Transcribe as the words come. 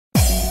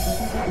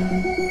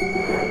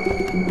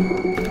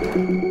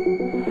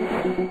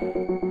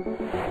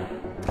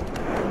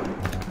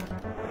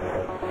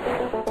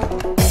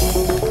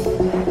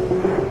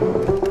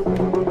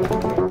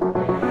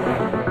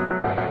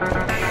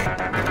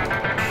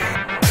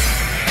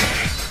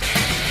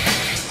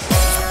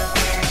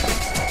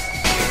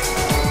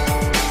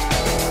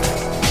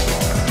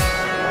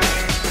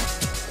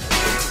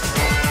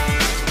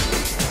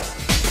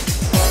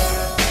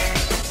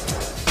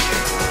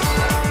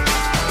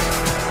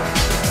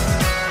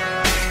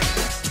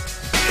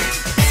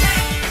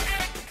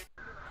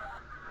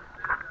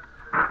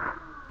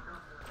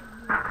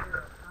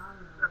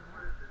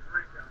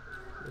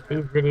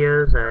These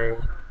videos,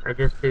 I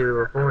just do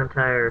a whole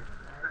entire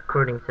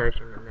recording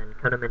session and then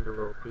cut them into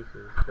little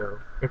pieces. So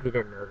if you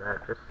didn't know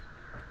that,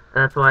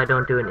 that's why I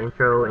don't do an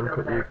intro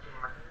into each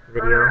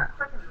video.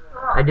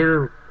 I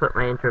do put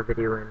my intro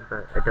video in,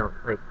 but I don't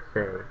like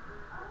say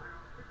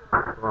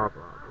blah blah blah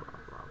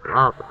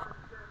blah blah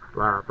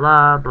blah blah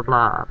blah blah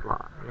blah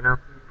blah. You know?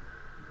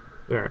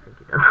 Yeah, I think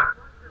you know.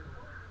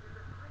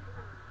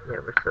 Yeah,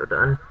 we're so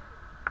done.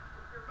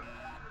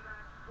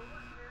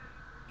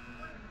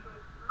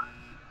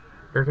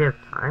 Does he have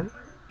time?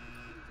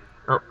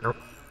 Oh, nope.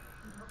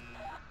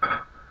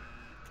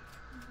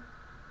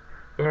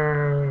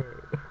 Yay!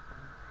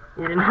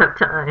 You didn't have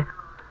time.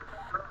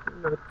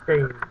 No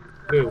time.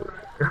 Yay.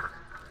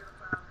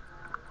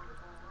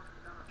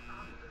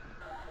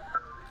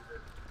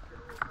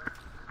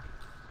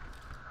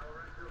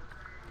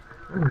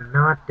 I'm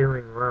not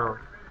doing well.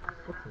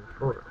 6 and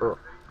 4. Oh.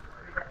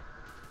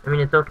 I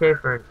mean, it's okay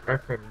for an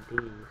S&D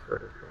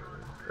sort of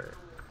thing, but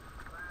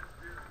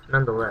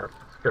nonetheless,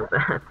 it's still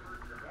bad.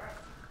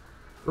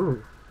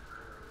 Ooh,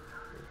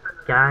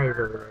 there's guys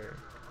over there.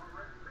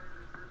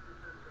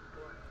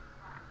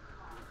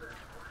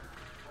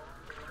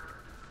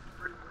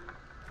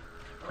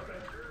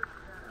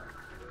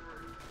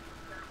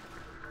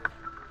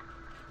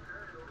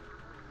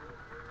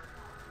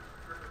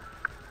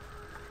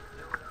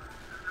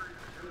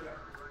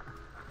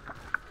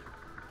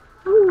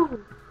 Ooh,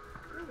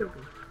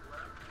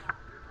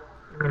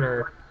 I'm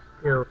gonna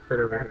still sit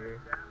over here.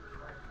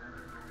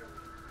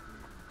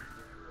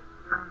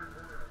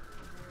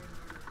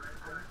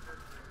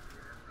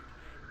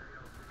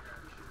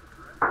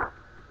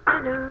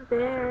 Hello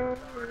there.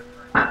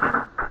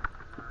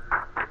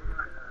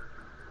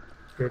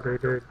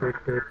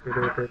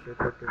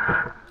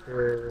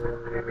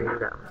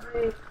 That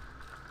one.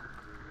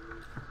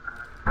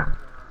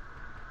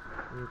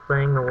 I'm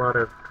playing a lot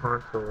of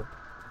console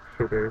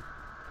shooters.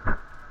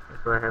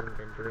 That's why I haven't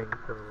been doing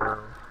so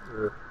well.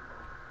 Ugh.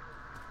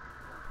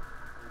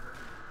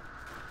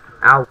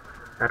 Ow!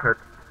 That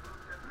hurts.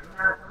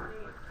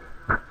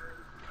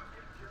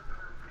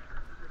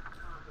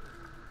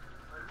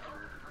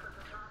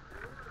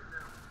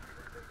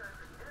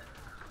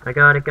 I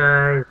got it,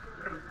 guys.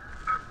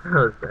 That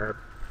was bad.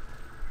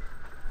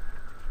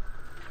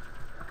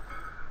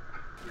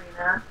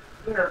 Rena,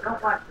 you know,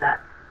 don't watch that.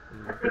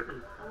 That's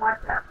icky. Don't watch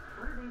that.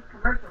 What are these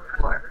commercials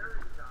for?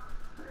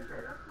 What is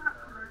it? That's not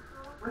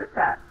commercial. What is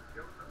that?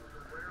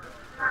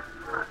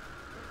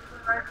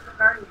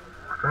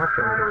 Watch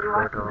it,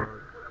 poor dog.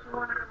 She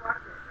wanted to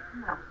watch it.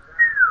 No.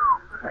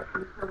 I thought she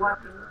was still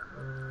watching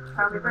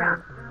Charlie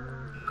Brown.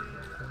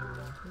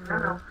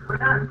 No, we're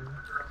done.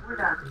 We're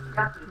done.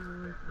 Got these.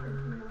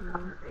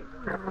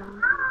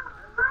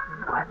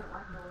 No, I didn't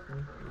watch those.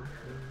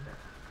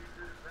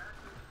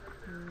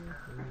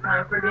 It's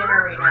time for dinner,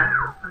 Rena.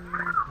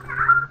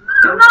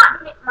 Do not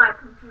hit my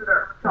computer.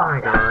 Oh my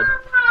god.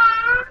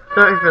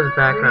 Sorry for the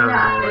background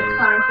Rena, noise. it's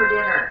time for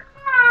dinner.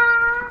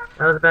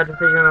 That was a bad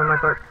decision on my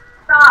part.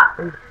 Stop!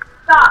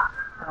 Stop!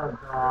 Oh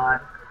god.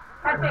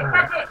 Catch it,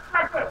 catch it,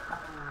 catch it!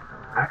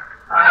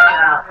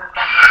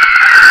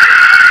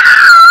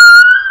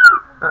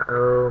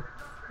 Uh-oh.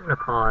 I'm gonna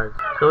pause.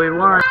 So we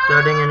won.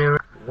 Starting a new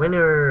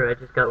winner. I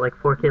just got like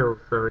 4 kills,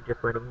 so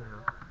just letting you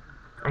know.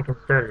 I can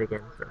start it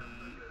again, so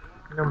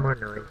no more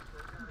noise.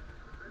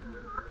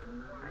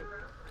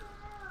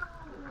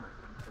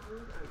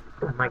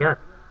 Oh my god.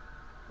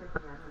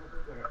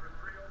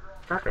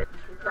 Stop it.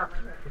 Just stop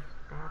it.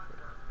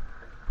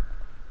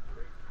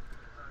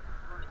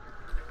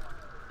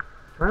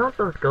 Why don't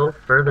those go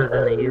further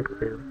than they used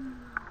to?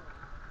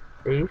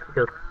 They used to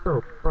go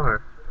so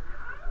far.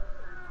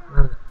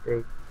 Now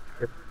they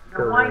just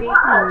go like,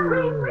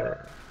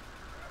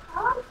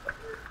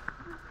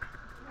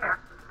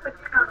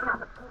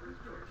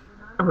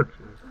 oh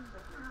jeez.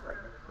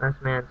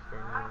 Last man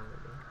standing.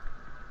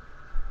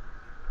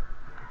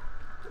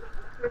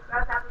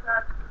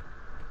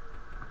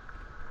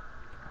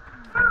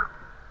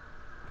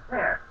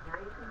 There, now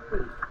you can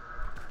see.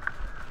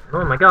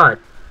 Oh my god.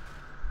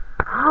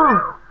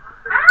 Oh!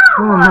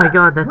 Oh my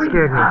god, that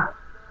scared me.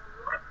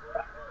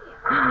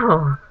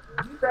 Oh.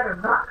 You better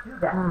not do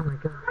that. Oh my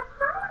god.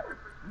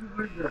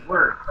 You use your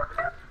words.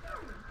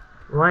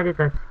 Why did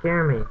that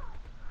scare me?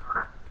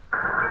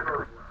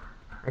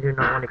 I do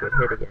not want to get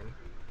hit again.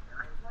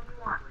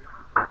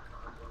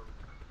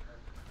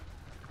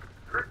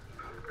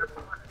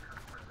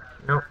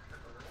 Nope.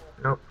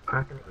 Nope,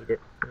 not gonna eat it.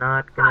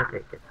 Not gonna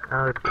take it.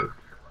 Oh, jeez.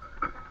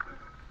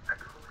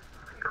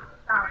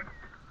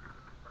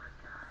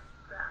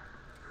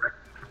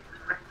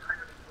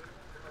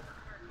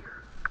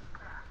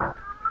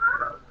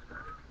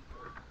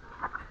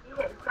 Eat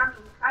it, it's yummy.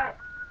 Try it.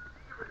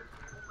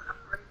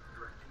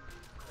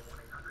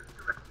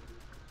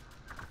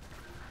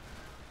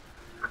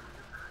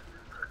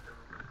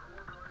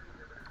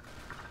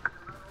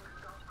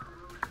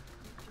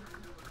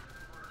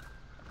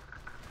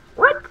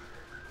 What?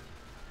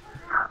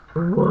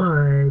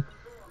 What?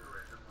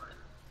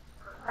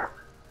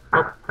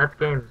 Oh, that's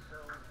games.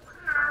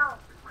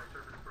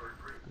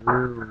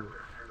 Woo.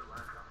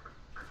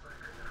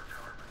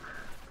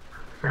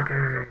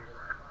 Suckers.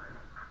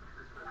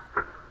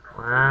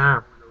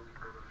 Wow.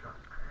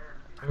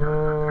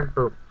 And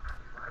boom.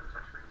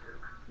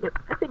 Yep,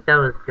 I think that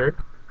was good.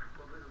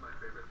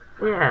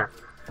 Yeah.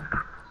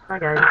 Bye,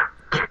 guys.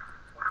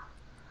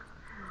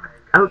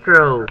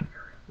 Outro.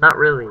 Not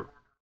really.